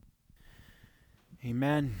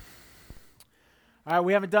Amen. All right,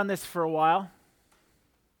 we haven't done this for a while,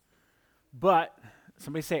 but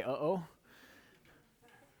somebody say, uh-oh.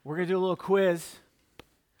 We're going to do a little quiz.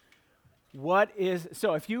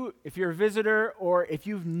 So if you're a visitor or if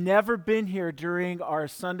you've never been here during our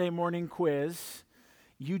Sunday morning quiz,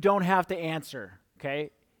 you don't have to answer,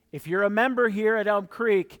 okay? If you're a member here at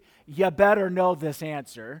ElmCreek, you better know this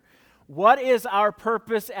answer. What is our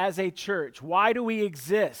purpose as a church? Why do we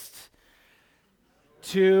exist?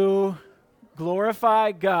 To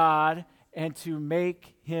glorify God and to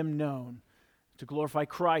make Him known. To glorify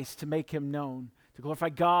Christ, to make Him known. To glorify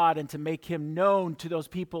God and to make Him known to those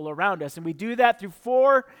people around us. And we do that through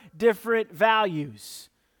 4 different values.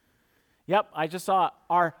 Yep, I just saw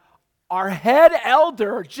our head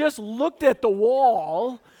elder just looked at the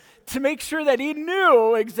wall to make sure that he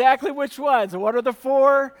knew exactly which ones. What are the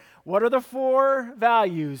 4? What are the 4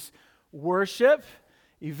 values? Worship,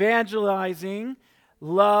 evangelizing,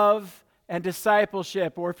 love, and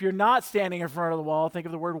discipleship. Or if you're not standing in front of the wall, think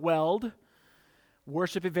of the word weld.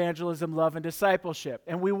 Worship, evangelism, love, and discipleship.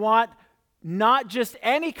 And we want not just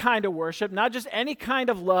any kind of worship, not just any kind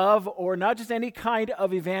of love, or not just any kind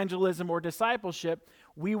of evangelism or discipleship.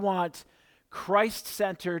 We want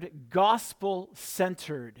Christ-centered,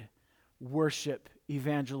 gospel-centered worship,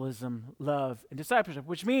 evangelism, love, and discipleship,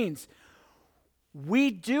 which means we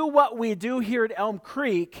do what we do here at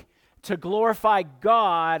ElmCreek to glorify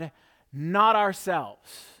God, not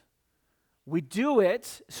ourselves. We do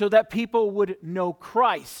it so that people would know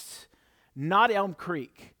Christ, not ElmCreek.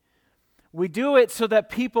 We do it so that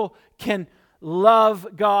people can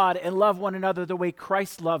love God and love one another the way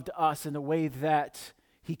Christ loved us and the way that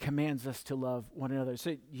He commands us to love one another.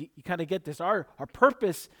 So you kind of get this. Our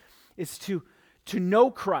purpose is to know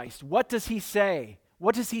Christ. What does He say?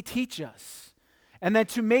 What does He teach us? And then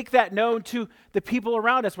to make that known to the people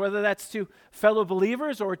around us, whether that's to fellow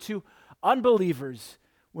believers or to unbelievers,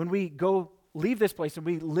 when we leave this place and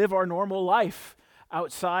we live our normal life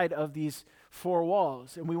outside of these 4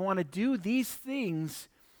 walls. And we want to do these things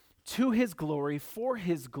to His glory, for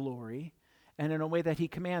His glory, and in a way that He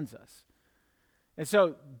commands us. And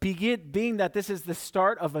so, being that this is the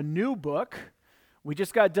start of a new book, we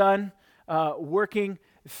just got done working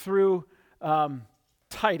through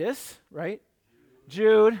Titus, right?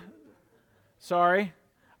 Jude, sorry.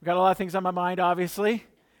 I've got a lot of things on my mind, obviously.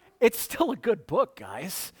 It's still a good book,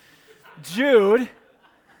 guys. Jude,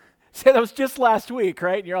 say that was just last week,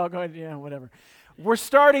 right? And you're all going, yeah, whatever. We're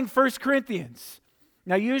starting 1 Corinthians.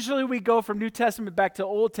 Now, usually we go from New Testament back to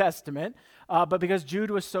Old Testament, but because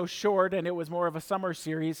Jude was so short and it was more of a summer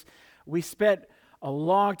series, we spent a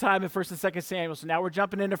long time in 1st and 2nd Samuel, so now we're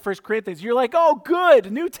jumping into 1 Corinthians. You're like, oh,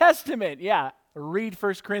 good, New Testament. Yeah, read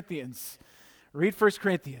 1 Corinthians. Read 1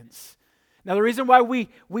 Corinthians. Now, the reason why we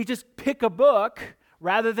just pick a book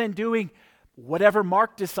rather than doing whatever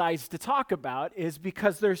Mark decides to talk about is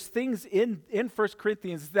because there's things in 1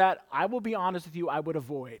 Corinthians that, I will be honest with you, I would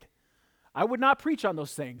avoid. I would not preach on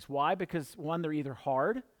those things. Why? Because, one, they're either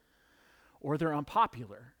hard or they're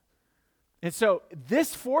unpopular. And so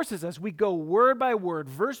this forces us, we go word by word,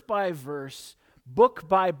 verse by verse, book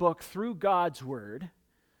by book through God's word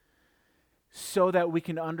so that we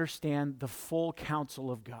can understand the full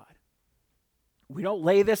counsel of God. We don't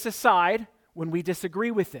lay this aside when we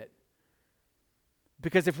disagree with it.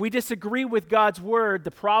 Because if we disagree with God's word,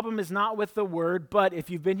 the problem is not with the word, but if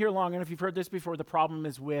you've been here long enough, you've heard this before, the problem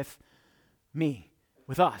is with me,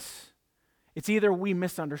 with us. It's either we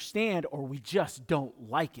misunderstand or we just don't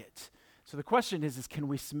like it. So the question is can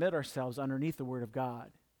we submit ourselves underneath the word of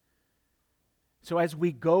God? So as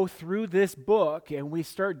we go through this book and we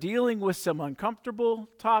start dealing with some uncomfortable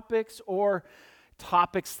topics or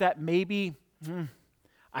topics that maybe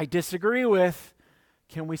I disagree with,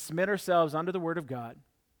 can we submit ourselves under the word of God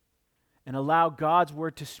and allow God's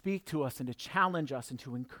word to speak to us and to challenge us and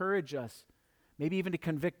to encourage us, maybe even to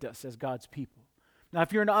convict us as God's people? Now,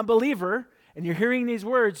 if you're an unbeliever and you're hearing these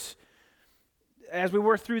words as we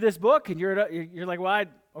work through this book and you're like, well, I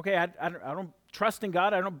don't trust in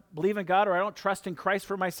God, I don't believe in God, or I don't trust in Christ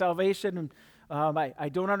for my salvation, and I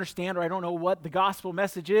don't understand, or I don't know what the gospel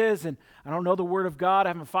message is, and I don't know the word of God, I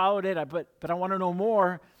haven't followed it, but I want to know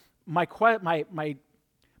more. My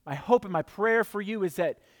hope and my prayer for you is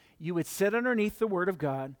that you would sit underneath the word of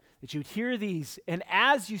God, that you'd hear these, and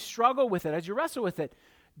as you struggle with it, as you wrestle with it,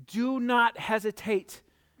 do not hesitate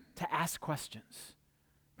to ask questions.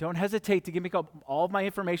 Don't hesitate to give me a call. All of my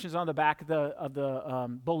information is on the back of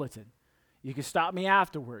the bulletin. You can stop me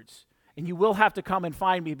afterwards, and you will have to come and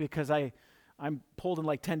find me because I'm pulled in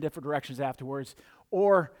like 10 different directions afterwards.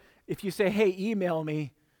 Or if you say, hey, email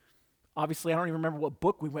me, Obviously, I don't even remember what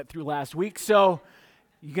book we went through last week, so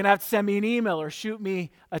you're going to have to send me an email or shoot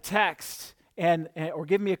me a text or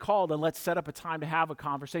give me a call, and let's set up a time to have a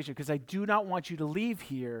conversation, because I do not want you to leave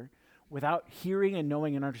here without hearing and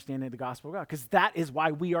knowing and understanding the gospel of God, because that is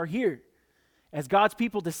why we are here. As God's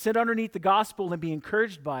people, to sit underneath the gospel and be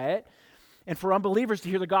encouraged by it, and for unbelievers to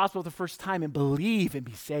hear the gospel for the first time and believe and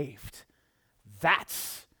be saved.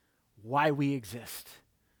 That's why we exist.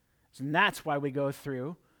 And that's why we go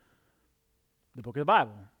through the book of the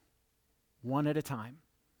Bible, one at a time.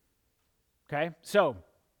 Okay? So,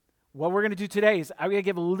 what we're going to do today is I'm going to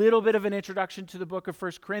give a little bit of an introduction to the book of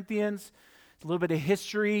 1 Corinthians, a little bit of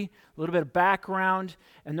history, a little bit of background,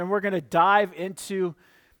 and then we're going to dive into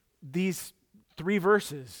these 3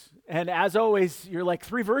 verses. And as always, you're like,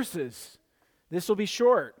 3 verses? This will be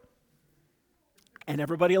short. And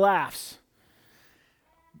everybody laughs.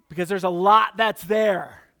 Because there's a lot that's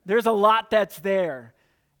there. There's a lot that's there.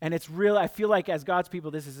 And it's real. I feel like as God's people,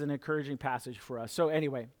 this is an encouraging passage for us. So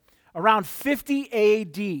anyway, around 50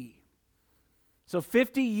 A.D., so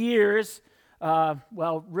 50 years,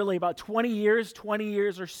 really about 20 years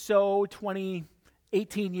or so,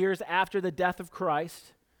 18 years after the death of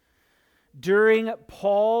Christ, during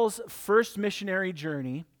Paul's first missionary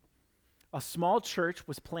journey, a small church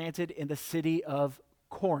was planted in the city of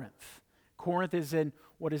Corinth. Corinth is in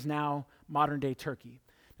what is now modern-day Turkey.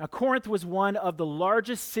 Now, Corinth was one of the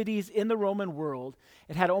largest cities in the Roman world.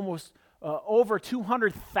 It had almost over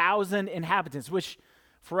 200,000 inhabitants, which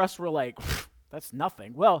for us were like, that's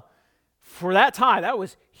nothing. Well, for that time, that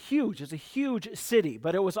was huge. It's a huge city,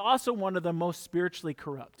 but it was also one of the most spiritually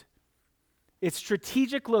corrupt. Its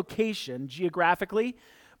strategic location, geographically,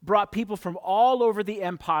 brought people from all over the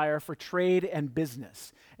empire for trade and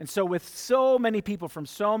business. And so with so many people from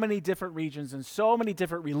so many different regions and so many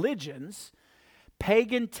different religions,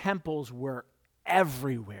 pagan temples were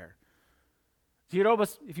everywhere. So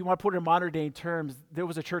if you want to put it in modern day terms, there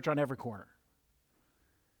was a church on every corner.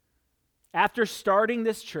 After starting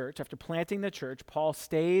this church, after planting the church, Paul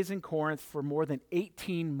stays in Corinth for more than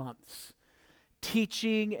 18 months,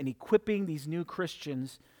 teaching and equipping these new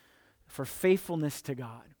Christians for faithfulness to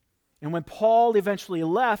God. And when Paul eventually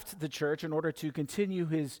left the church in order to continue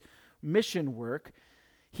his mission work,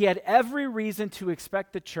 he had every reason to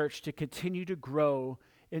expect the church to continue to grow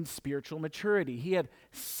in spiritual maturity. He had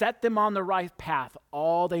set them on the right path.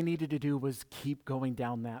 All they needed to do was keep going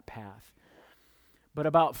down that path. But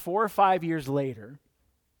about 4 or 5 years later,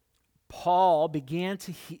 Paul began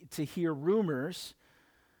to hear rumors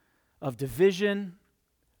of division,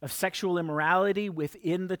 of sexual immorality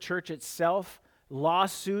within the church itself,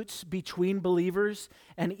 lawsuits between believers,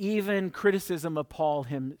 and even criticism of Paul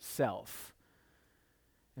himself.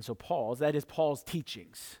 And so Paul's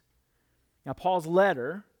teachings. Now, Paul's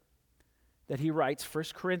letter that he writes, 1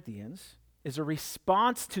 Corinthians, is a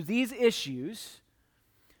response to these issues,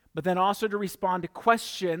 but then also to respond to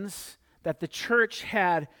questions that the church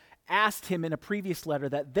had asked him in a previous letter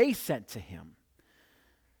that they sent to him.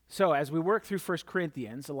 So as we work through 1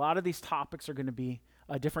 Corinthians, a lot of these topics are going to be,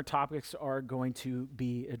 different topics are going to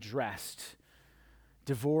be addressed.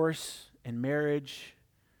 Divorce and marriage,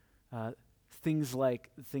 things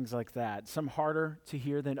like that. Some harder to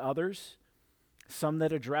hear than others. Some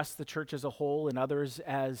that address the church as a whole and others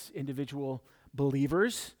as individual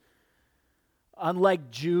believers.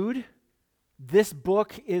 Unlike Jude, this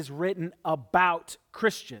book is written about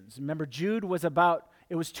Christians. Remember, Jude was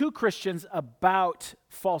to Christians about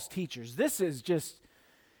false teachers. This is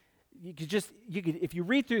if you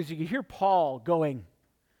read through this, you can hear Paul going,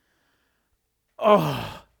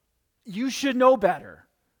 oh, you should know better,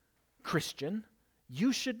 Christian.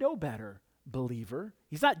 You should know better, believer.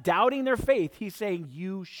 He's not doubting their faith. He's saying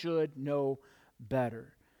you should know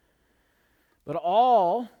better. But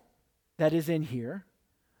all that is in here,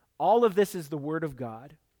 all of this is the Word of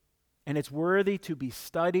God, and it's worthy to be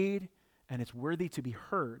studied, and it's worthy to be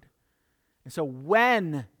heard. And so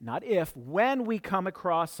when we come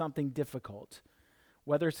across something difficult,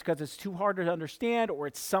 whether it's because it's too hard to understand or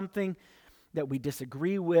it's something that we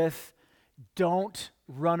disagree with, don't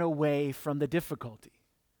run away from the difficulty.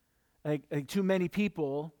 Like too many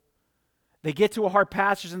people, they get to a hard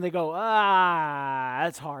passage and they go,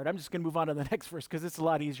 that's hard. I'm just going to move on to the next verse because it's a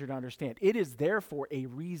lot easier to understand. It is there for a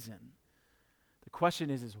reason. The question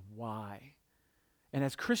is why? And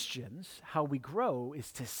as Christians, how we grow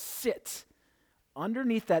is to sit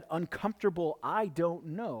underneath that uncomfortable I don't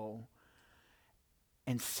know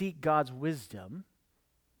and seek God's wisdom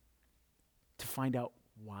to find out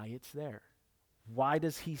why it's there. Why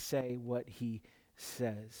does he say what he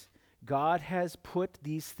says? God has put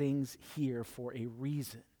these things here for a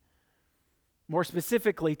reason. More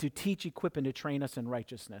specifically, to teach, equip, and to train us in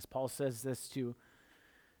righteousness. Paul says this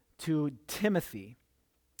to Timothy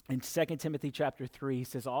in 2 Timothy chapter 3. He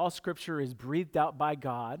says, all Scripture is breathed out by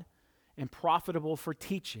God and profitable for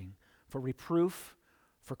teaching, for reproof,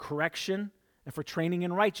 for correction, and for training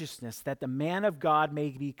in righteousness, that the man of God may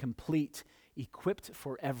be complete, equipped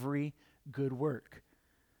for every good work.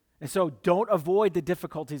 And so don't avoid the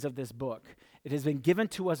difficulties of this book. It has been given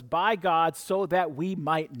to us by God so that we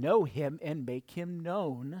might know him and make him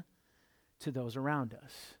known to those around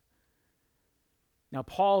us. Now,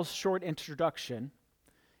 Paul's short introduction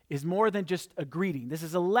is more than just a greeting. This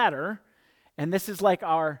is a letter, and this is like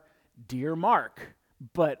our Dear Mark,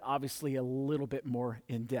 but obviously a little bit more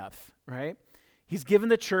in depth, right? He's given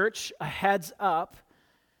the church a heads up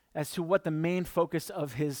as to what the main focus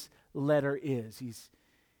of his letter is.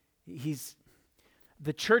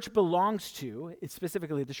 The church belongs to,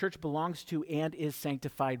 specifically the church belongs to and is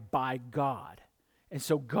sanctified by God. And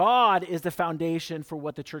so God is the foundation for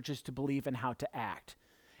what the church is to believe and how to act.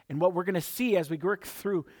 And what we're going to see as we work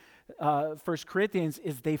through 1 Corinthians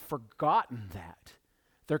is they've forgotten that.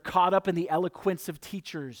 They're caught up in the eloquence of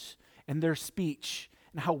teachers and their speech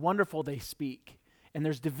and how wonderful they speak. And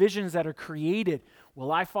there's divisions that are created.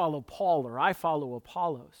 Well, I follow Paul or I follow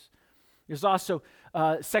Apollos. There's also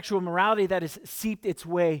sexual morality that has seeped its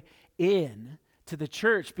way in to the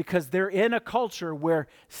church because they're in a culture where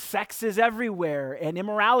sex is everywhere and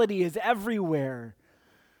immorality is everywhere.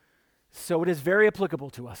 So it is very applicable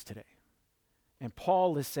to us today. And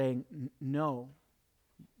Paul is saying, no,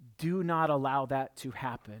 do not allow that to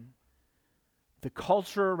happen. The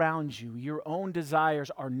culture around you, your own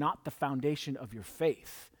desires are not the foundation of your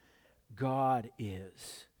faith. God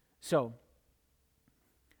is. So,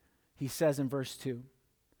 he says in verse 2,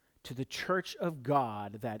 to the church of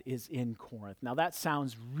God that is in Corinth. Now that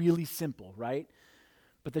sounds really simple, right?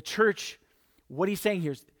 But the church, what he's saying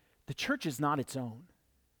here is the church is not its own.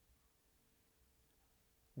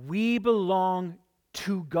 We belong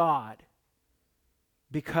to God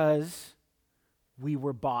because we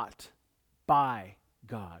were bought by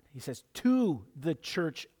God. He says to the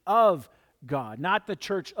church of God, not the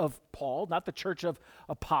church of Paul, not the church of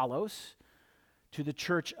Apollos, to the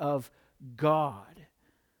church of God.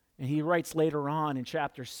 And he writes later on in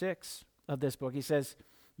chapter 6 of this book, he says,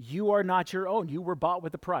 you are not your own. You were bought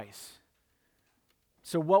with a price.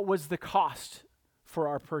 So what was the cost for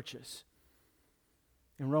our purchase?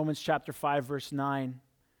 In Romans chapter 5, verse 9,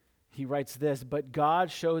 he writes this, but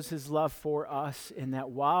God shows his love for us in that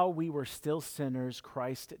while we were still sinners,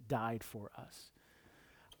 Christ died for us.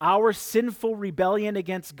 Our sinful rebellion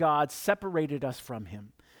against God separated us from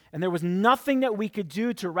him. And there was nothing that we could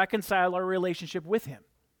do to reconcile our relationship with him.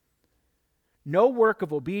 No work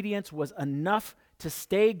of obedience was enough to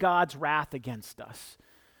stay God's wrath against us.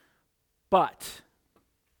 But,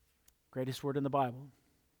 greatest word in the Bible,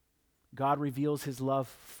 God reveals his love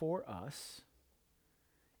for us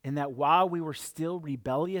in that while we were still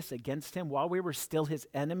rebellious against him, while we were still his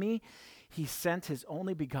enemy, he sent his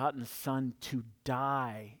only begotten Son to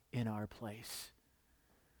die in our place.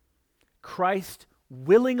 Christ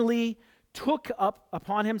willingly took up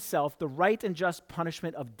upon himself the right and just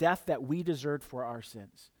punishment of death that we deserved for our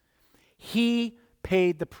sins. He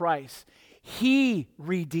paid the price. He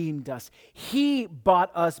redeemed us. He bought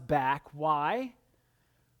us back. Why?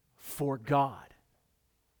 For God.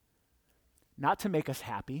 Not to make us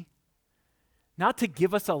happy. Not to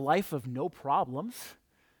give us a life of no problems.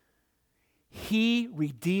 He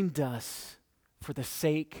redeemed us for the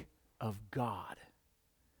sake of God.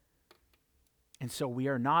 And so we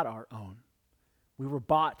are not our own. We were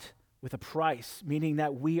bought with a price, meaning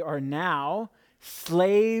that we are now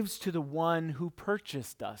slaves to the one who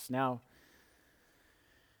purchased us. Now,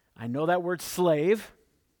 I know that word slave,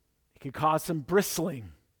 it could cause some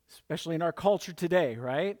bristling, especially in our culture today,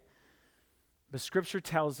 right? But Scripture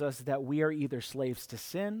tells us that we are either slaves to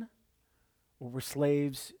sin or we're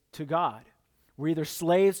slaves to God. We're either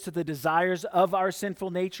slaves to the desires of our sinful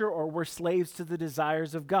nature or we're slaves to the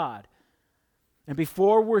desires of God. And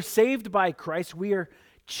before we're saved by Christ, we are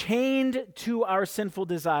chained to our sinful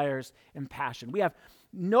desires and passion. We have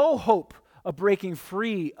no hope of breaking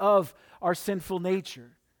free of our sinful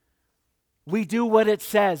nature. We do what it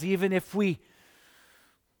says, even if we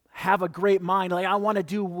have a great mind, like I want to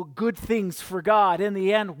do good things for God. In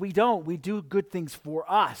the end, we don't. We do good things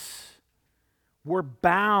for us. We're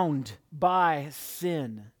bound by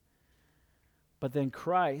sin. But then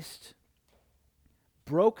Christ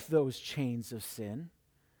broke those chains of sin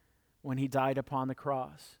when he died upon the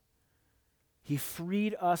cross. He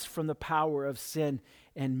freed us from the power of sin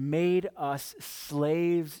and made us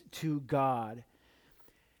slaves to God,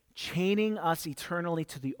 chaining us eternally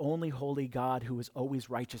to the only holy God who is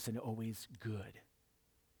always righteous and always good.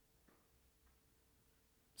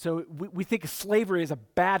 So we think slavery is a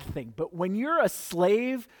bad thing, but when you're a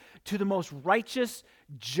slave to the most righteous,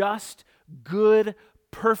 just, good,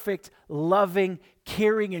 perfect, loving,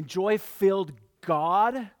 caring, and joy-filled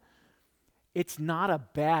God, it's not a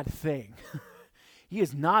bad thing. He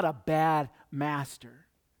is not a bad master.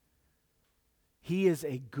 He is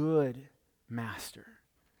a good master.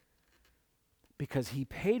 Because he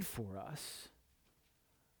paid for us,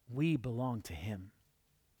 we belong to him.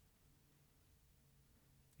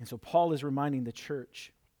 And so Paul is reminding the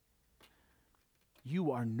church,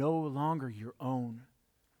 you are no longer your own.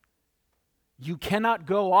 You cannot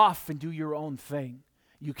go off and do your own thing.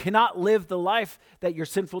 You cannot live the life that your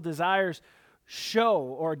sinful desires show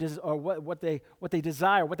or what they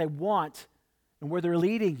desire, what they want, and where they're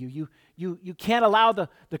leading you. You can't allow the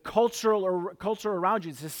culture around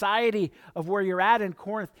you, the society of where you're at in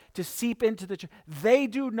Corinth to seep into the church. They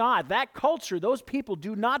do not. That culture, those people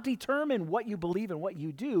do not determine what you believe and what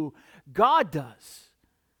you do. God does.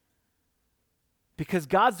 Because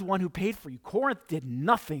God's the one who paid for you. Corinth did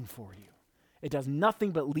nothing for you. It does nothing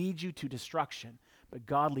but lead you to destruction. But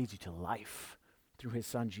God leads you to life through his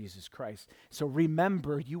son, Jesus Christ. So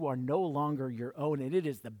remember, you are no longer your own, and it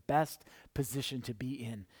is the best position to be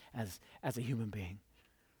in as a human being,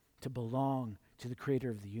 to belong to the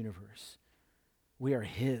creator of the universe. We are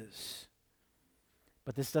his.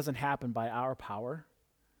 But this doesn't happen by our power,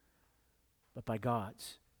 but by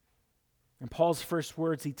God's. In Paul's first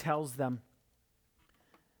words, he tells them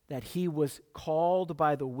that he was called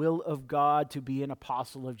by the will of God to be an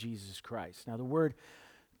apostle of Jesus Christ. Now, the word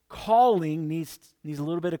calling needs a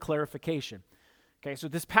little bit of clarification. Okay, so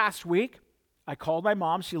this past week, I called my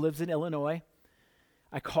mom. She lives in Illinois.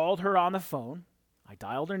 I called her on the phone. I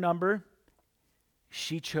dialed her number.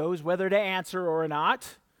 She chose whether to answer or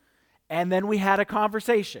not. And then we had a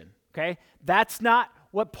conversation. Okay, that's not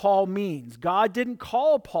what Paul means. God didn't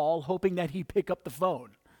call Paul hoping that he'd pick up the phone.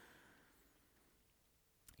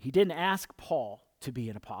 He didn't ask Paul to be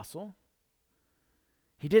an apostle.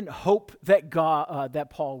 He didn't hope that that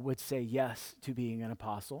Paul would say yes to being an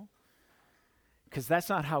apostle, because that's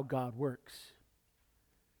not how God works.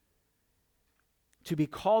 To be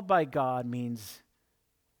called by God means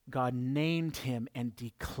God named him and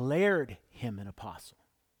declared him an apostle.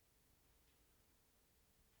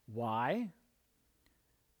 Why?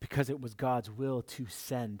 Because it was God's will to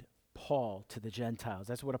send Paul to the Gentiles.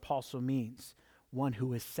 That's what apostle means, one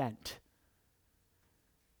who is sent.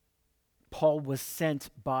 Paul was sent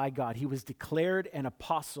by God. He was declared an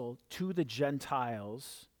apostle to the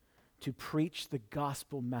Gentiles to preach the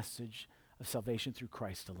gospel message of salvation through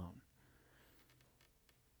Christ alone.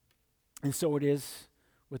 And so it is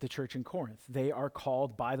with the church in Corinth. They are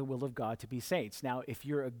called by the will of God to be saints. Now, did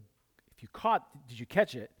you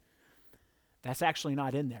catch it? That's actually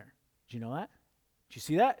not in there. Did you know that? Did you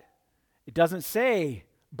see that? It doesn't say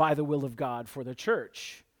by the will of God for the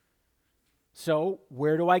church. So,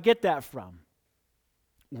 where do I get that from?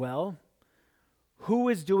 Well, who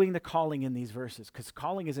is doing the calling in these verses? Because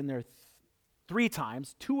calling is in there 3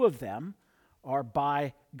 times. 2 of them are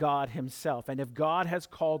by God himself. And if God has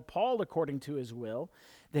called Paul according to his will,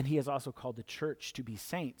 then he has also called the church to be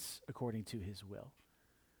saints according to his will.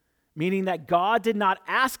 Meaning that God did not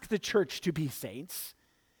ask the church to be saints.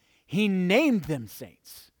 He named them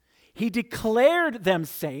saints. He declared them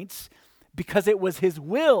saints because it was his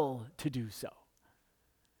will to do so.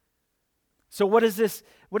 So what does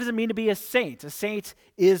it mean to be a saint? A saint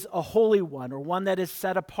is a holy one, or one that is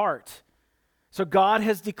set apart. So God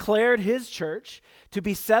has declared his church to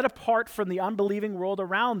be set apart from the unbelieving world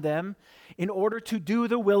around them in order to do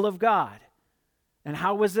the will of God. And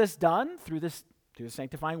how was this done? Through the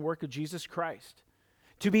sanctifying work of Jesus Christ.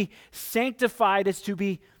 To be sanctified is to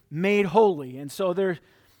be made holy. And so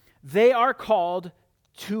they are called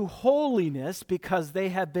to holiness because they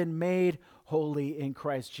have been made holy in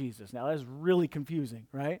Christ Jesus. Now, that's really confusing,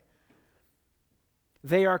 right?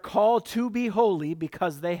 They are called to be holy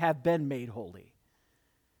because they have been made holy.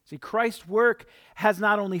 See, Christ's work has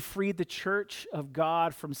not only freed the church of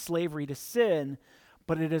God from slavery to sin,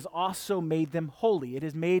 but it has also made them holy. It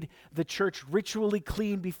has made the church ritually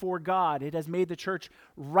clean before God. It has made the church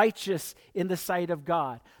righteous in the sight of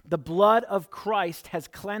God. The blood of Christ has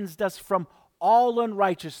cleansed us from all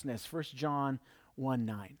unrighteousness, 1 John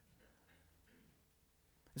 1:9.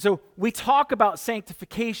 So we talk about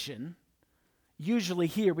sanctification, usually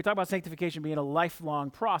here, we talk about sanctification being a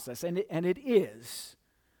lifelong process, and it is.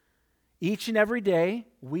 Each and every day,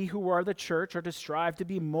 we who are the church are to strive to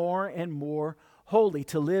be more and more holy,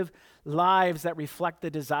 to live lives that reflect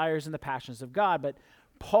the desires and the passions of God. But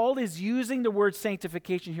Paul is using the word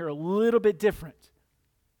sanctification here a little bit different.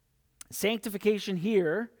 Sanctification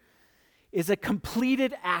here is a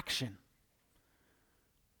completed action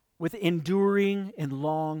with enduring and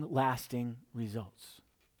long-lasting results.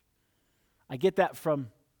 I get that from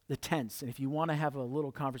the tense, and if you want to have a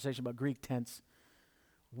little conversation about Greek tense,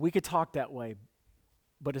 we could talk that way,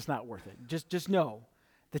 but it's not worth it. Just know,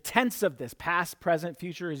 the tense of this, past, present,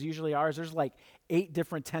 future, is usually ours. There's like 8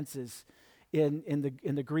 different tenses in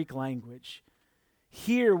the Greek language.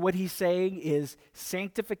 Here, what he's saying is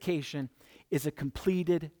sanctification is a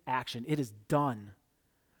completed action. It is done,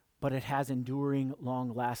 but it has enduring,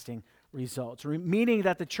 long-lasting results. Meaning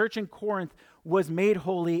that the church in Corinth was made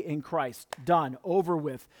holy in Christ. Done, over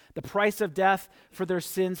with. The price of death for their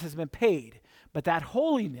sins has been paid. But that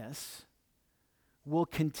holiness will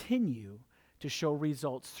continue to show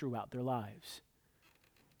results throughout their lives.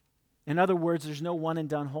 In other words, there's no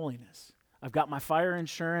one-and-done holiness. I've got my fire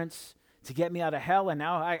insurance to get me out of hell, and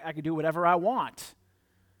now I can do whatever I want.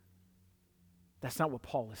 That's not what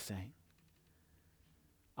Paul is saying.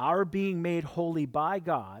 Our being made holy by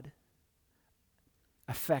God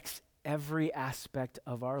affects every aspect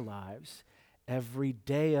of our lives, every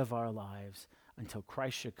day of our lives, until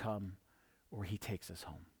Christ should come or he takes us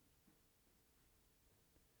home.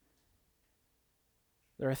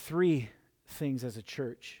 There are 3 things as a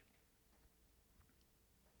church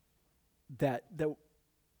that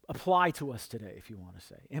apply to us today, if you want to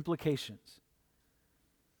say. Implications.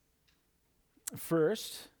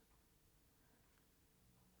 First,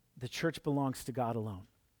 the church belongs to God alone.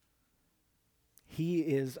 He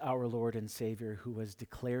is our Lord and Savior who has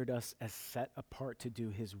declared us as set apart to do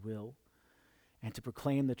his will and to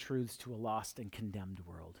proclaim the truths to a lost and condemned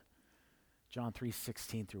world. John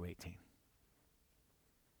 3:16 through 18.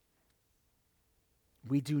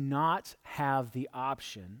 We do not have the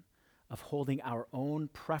option of holding our own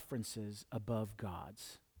preferences above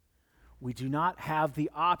God's. We do not have the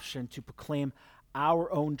option to proclaim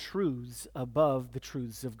our own truths above the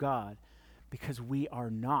truths of God, because we are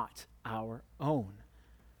not our own.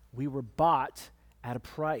 We were bought at a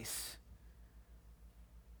price.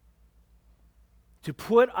 To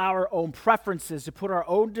put our own preferences, to put our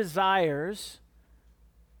own desires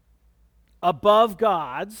above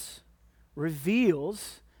God's,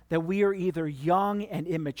 reveals that we are either young and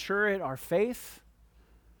immature in our faith,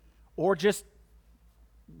 or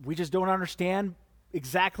we just don't understand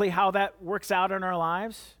exactly how that works out in our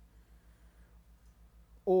lives,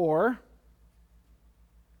 or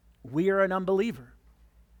we are an unbeliever.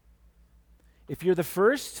 If you're the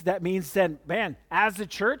first, that means then, man, as a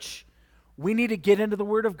church, we need to get into the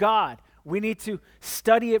Word of God. We need to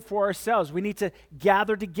study it for ourselves. We need to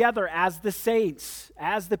gather together as the saints,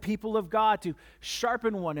 as the people of God, to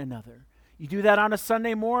sharpen one another. You do that on a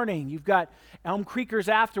Sunday morning. You've got ElmCreekers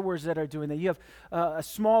afterwards that are doing that. You have a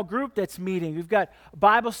small group that's meeting. You've got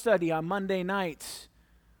Bible study on Monday nights.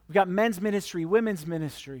 We've got men's ministry, women's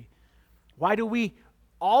ministry. Why do we?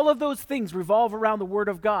 All of those things revolve around the Word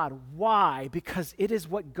of God. Why? Because it is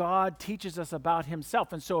what God teaches us about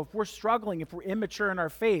himself. And so if we're struggling, if we're immature in our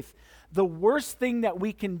faith, the worst thing that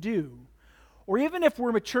we can do, or even if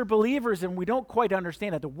we're mature believers and we don't quite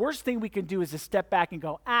understand it, the worst thing we can do is to step back and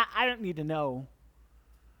go, I don't need to know.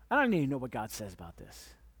 I don't need to know what God says about this.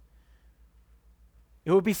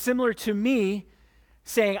 It would be similar to me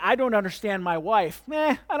saying, I don't understand my wife.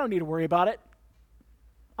 I don't need to worry about it.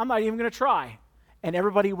 I'm not even going to try. And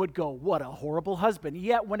everybody would go, what a horrible husband.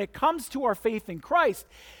 Yet when it comes to our faith in Christ,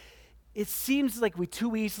 it seems like we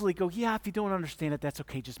too easily go, yeah, if you don't understand it, that's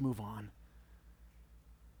okay, just move on.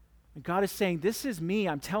 And God is saying, this is me.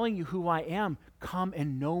 I'm telling you who I am. Come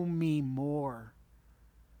and know me more.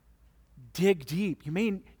 Dig deep.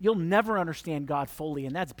 You'll never understand God fully,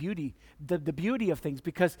 and that's beauty, the beauty of things,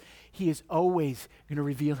 because he is always going to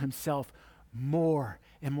reveal himself more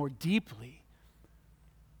and more deeply.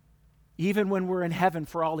 Even when we're in heaven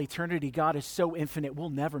for all eternity, God is so infinite,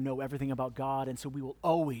 we'll never know everything about God, and so we will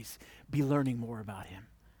always be learning more about him.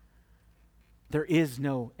 There is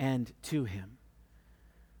no end to him.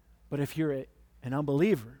 But if you're an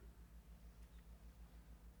unbeliever,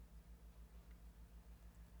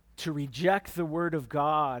 to reject the Word of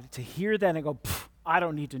God, to hear that and go, I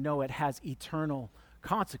don't need to know it, has eternal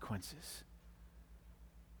consequences.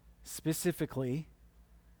 Specifically,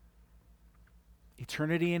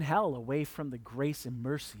 eternity in hell, away from the grace and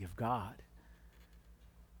mercy of God.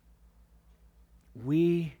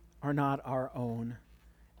 We are not our own.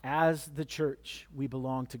 As the church, we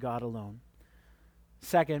belong to God alone.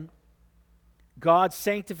 Second, God's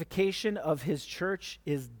sanctification of his church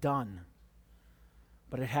is done.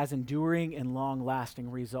 but it has enduring and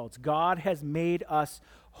long-lasting results. God has made us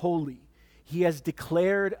holy. He has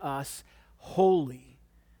declared us holy,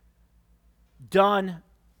 done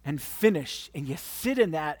and finished. And you sit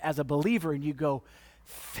in that as a believer and you go,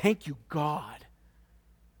 thank you, God,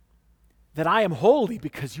 that I am holy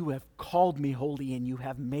because you have called me holy and you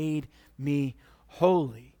have made me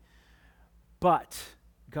holy. But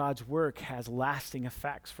God's work has lasting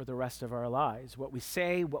effects for the rest of our lives. What we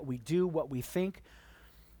say, what we do, what we think,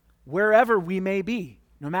 wherever we may be,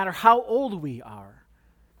 no matter how old we are.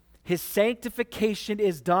 His sanctification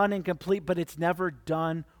is done and complete, but it's never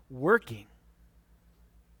done working.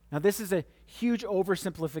 Now, this is a huge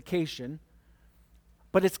oversimplification,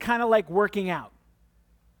 but it's kind of like working out.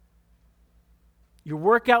 Your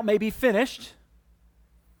workout may be finished.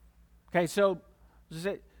 Okay, so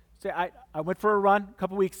say I went for a run a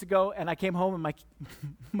couple weeks ago, and I came home, and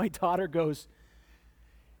my daughter goes,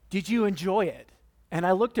 "Did you enjoy it?" And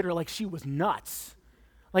I looked at her like she was nuts.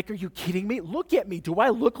 Like, are you kidding me? Look at me. Do I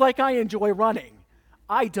look like I enjoy running?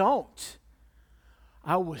 I don't.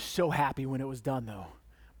 I was so happy when it was done, though.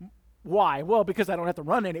 Why? Well, because I don't have to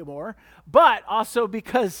run anymore, but also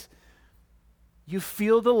because you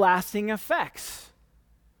feel the lasting effects.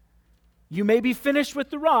 You may be finished with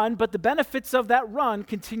the run, but the benefits of that run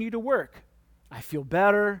continue to work. I feel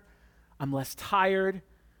better. I'm less tired.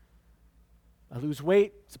 I lose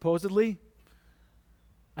weight, supposedly.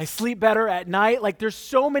 I sleep better at night. Like, there's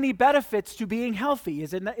so many benefits to being healthy.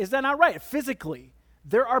 Is that not right? Physically,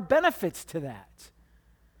 there are benefits to that.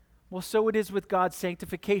 Well, so it is with God's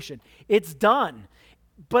sanctification. It's done,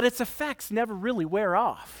 but its effects never really wear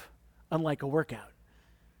off, unlike a workout.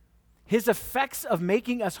 His effects of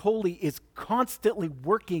making us holy is constantly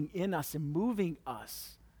working in us and moving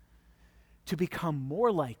us to become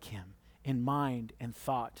more like him in mind and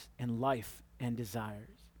thought and life and desires.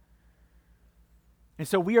 And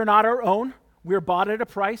so we are not our own. We are bought at a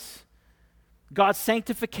price. God's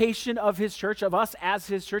sanctification of his church, of us as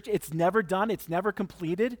his church, it's never done. It's never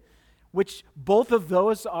completed, which both of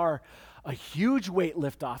those are a huge weight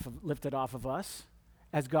lifted off of us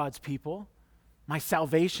as God's people. My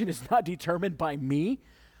salvation is not determined by me.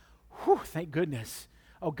 Whew, thank goodness.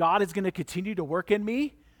 Oh, God is going to continue to work in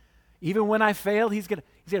me. Even when I fail, he's going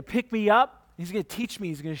to pick me up. He's going to teach me.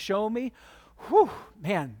 He's going to show me. Whew,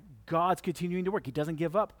 man, God's continuing to work. He doesn't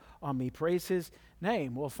give up on me. Praise his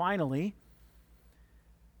name. Well, finally,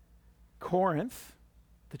 Corinth,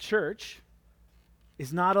 the church,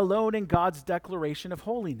 is not alone in God's declaration of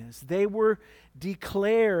holiness. They were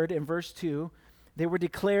declared, in verse 2, they were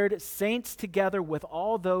declared saints together with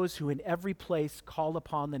all those who in every place call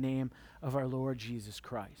upon the name of our Lord Jesus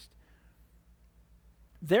Christ.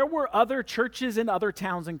 There were other churches in other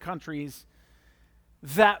towns and countries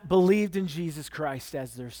that believed in Jesus Christ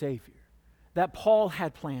as their Savior, that Paul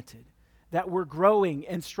had planted, that were growing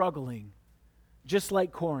and struggling, just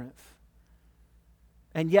like Corinth.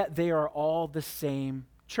 And yet they are all the same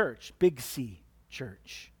church, Big C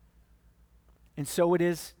church. And so it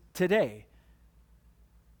is today.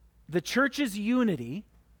 The church's unity,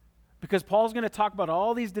 because Paul's going to talk about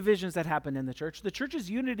all these divisions that happen in the church's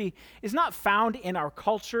unity is not found in our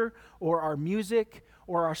culture or our music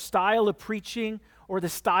or our style of preaching or the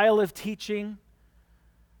style of teaching.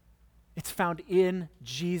 It's found in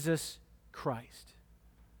Jesus Christ.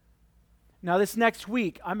 Now, this next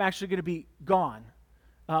week, I'm actually going to be gone.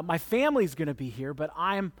 My family's going to be here, but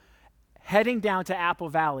I'm heading down to Apple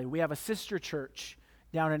Valley. We have a sister church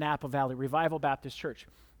down in Apple Valley, Revival Baptist Church.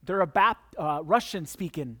 They're a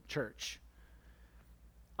Russian-speaking church.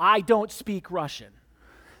 I don't speak Russian.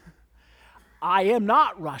 I am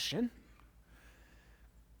not Russian,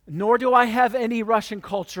 nor do I have any Russian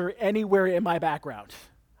culture anywhere in my background.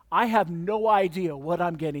 I have no idea what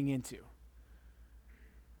I'm getting into.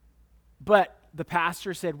 But the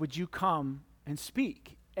pastor said, would you come and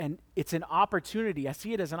speak? And it's an opportunity. I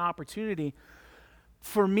see it as an opportunity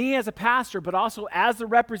for me as a pastor, but also as the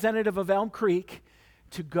representative of ElmCreek,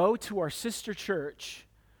 to go to our sister church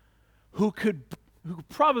who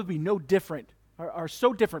probably no different, are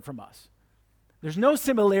so different from us. There's no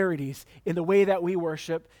similarities in the way that we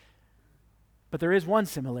worship, but there is one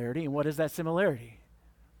similarity, and what is that similarity?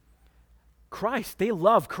 Christ. They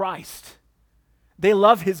love Christ. They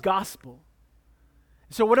love his gospel.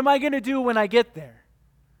 So what am I going to do when I get there?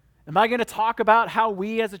 Am I going to talk about how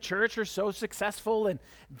we as a church are so successful and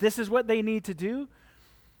this is what they need to do?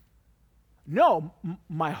 No,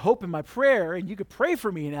 my hope and my prayer, and you could pray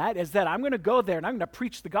for me in that, is that I'm going to go there and I'm going to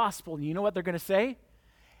preach the gospel. And you know what they're going to say?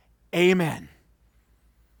 Amen.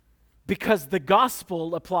 Because the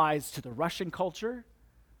gospel applies to the Russian culture.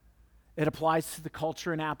 It applies to the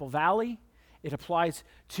culture in Apple Valley. It applies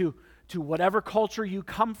to whatever culture you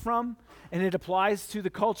come from, and it applies to the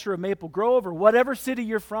culture of Maple Grove or whatever city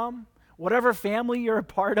you're from, whatever family you're a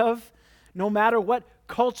part of, no matter what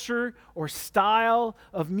culture or style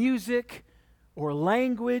of music or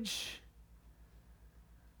language.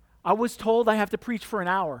 I was told I have to preach for an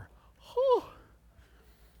hour. Whew.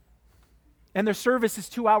 And their service is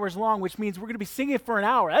 2 hours long, which means we're going to be singing for an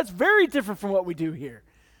hour. That's very different from what we do here.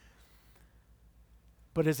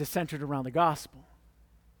 But is it centered around the gospel?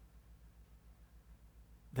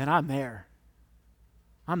 Then I'm there.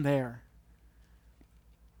 I'm there.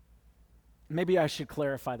 Maybe I should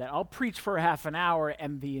clarify that. I'll preach for a half an hour,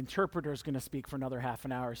 and the interpreter is going to speak for another half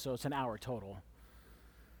an hour, so it's an hour total.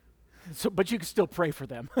 But you can still pray for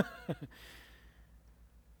them.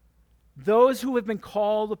 Those who have been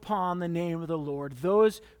called upon the name of the Lord,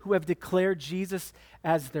 those who have declared Jesus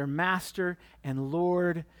as their master and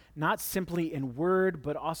Lord, not simply in word,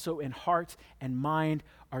 but also in heart and mind,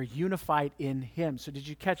 are unified in him. So did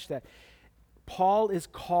you catch that? Paul is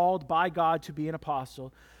called by God to be an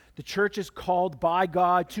apostle. The church is called by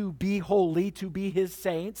God to be holy, to be his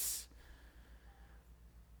saints.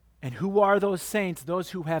 And who are those saints? Those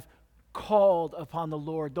who have called upon the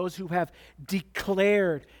Lord, those who have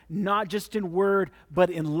declared, not just in word, but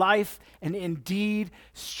in life and in deed,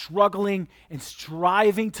 struggling and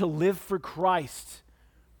striving to live for Christ.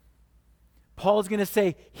 Paul's going to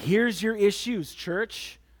say, here's your issues,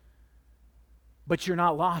 church, but you're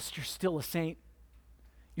not lost. You're still a saint.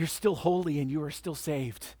 You're still holy and you are still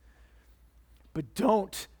saved. But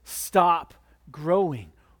don't stop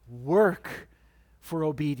growing. Work for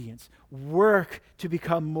obedience. Work to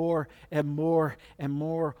become more and more and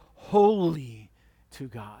more holy to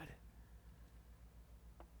God.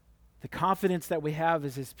 The confidence that we have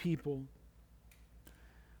as his people,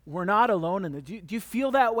 we're not alone in it. Do you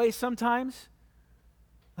feel that way sometimes?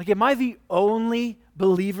 Like, am I the only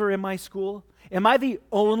believer in my school? Am I the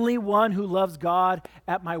only one who loves God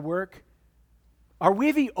at my work? Are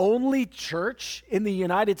we the only church in the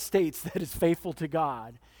United States that is faithful to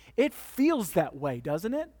God? It feels that way,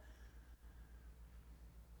 doesn't it?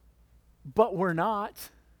 But we're not.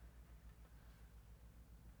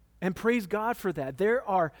 And praise God for that. There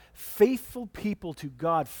are faithful people to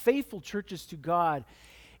God, faithful churches to God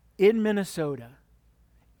in Minnesota,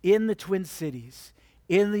 in the Twin Cities,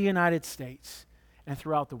 in the United States, and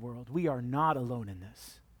throughout the world. We are not alone in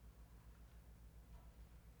this.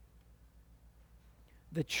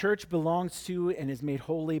 The church belongs to and is made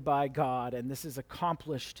holy by God, and this is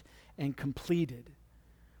accomplished and completed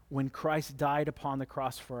when Christ died upon the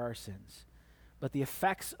cross for our sins. But the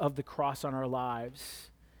effects of the cross on our lives,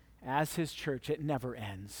 as his church, it never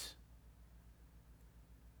ends.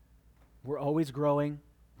 We're always growing,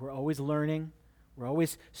 we're always learning, we're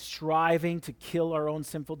always striving to kill our own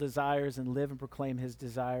sinful desires and live and proclaim his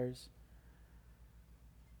desires.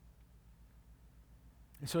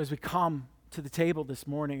 And so as we come to the table this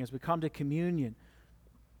morning, as we come to communion,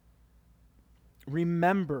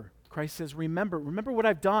 remember, Christ says, remember what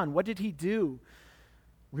I've done. What did he do?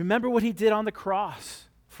 Remember what he did on the cross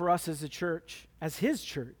for us as a church, as his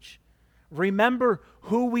church. Remember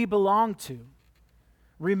who we belong to.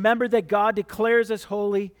 Remember that God declares us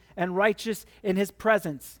holy and righteous in his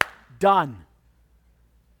presence. Done.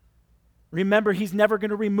 Remember, he's never going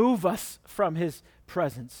to remove us from his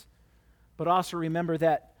presence. But also remember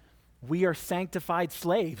that we are sanctified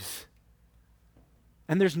slaves.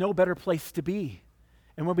 And there's no better place to be.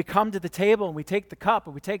 And when we come to the table and we take the cup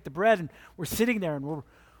and we take the bread and we're sitting there and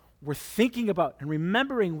we're thinking about and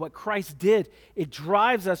remembering what Christ did, it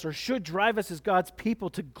drives us, or should drive us as God's people,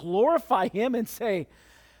 to glorify him and say,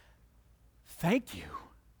 thank you.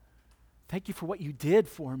 Thank you for what you did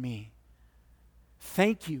for me.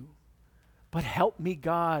 Thank you. But help me,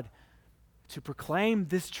 God, to proclaim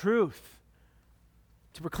this truth,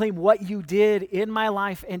 to proclaim what you did in my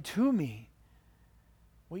life and to me,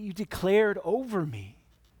 what you declared over me.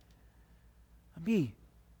 Let me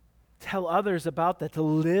tell others about that, to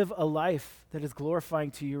live a life that is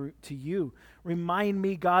glorifying to you. Remind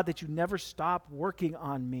me, God, that you never stop working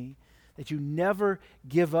on me, that you never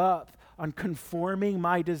give up on conforming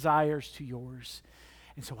my desires to yours.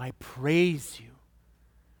 And so I praise you.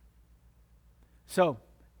 So,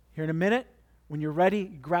 here in a minute, when you're ready,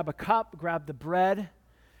 you grab a cup, grab the bread,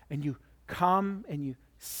 and you come and you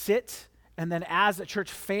sit, and then as a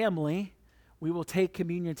church family, we will take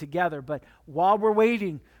communion together. But while we're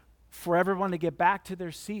waiting for everyone to get back to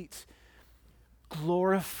their seats,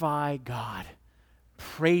 glorify God,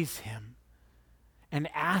 praise him, and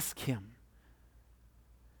ask him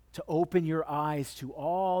to open your eyes to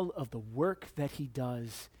all of the work that he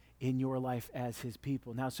does in your life as his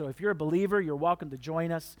people. Now, so if you're a believer, you're welcome to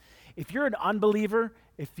join us. If you're an unbeliever,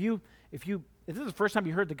 if this is the first time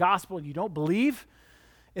you heard the gospel and you don't believe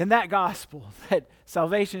in that gospel, that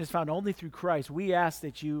salvation is found only through Christ, we ask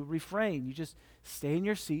that you refrain. You just stay in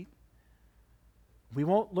your seat. We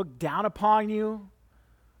won't look down upon you.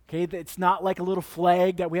 Okay, it's not like a little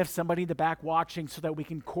flag that we have somebody in the back watching so that we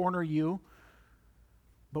can corner you.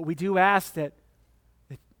 But we do ask that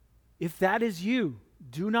if that is you,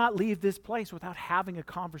 do not leave this place without having a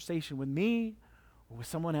conversation with me or with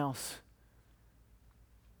someone else.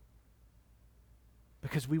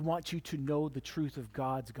 Because we want you to know the truth of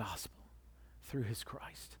God's gospel through his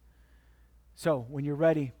Christ. So when you're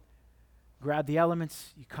ready, grab the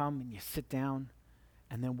elements, you come and you sit down,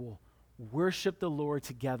 and then we'll worship the Lord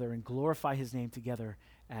together and glorify his name together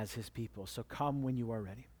as his people. So come when you are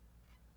ready.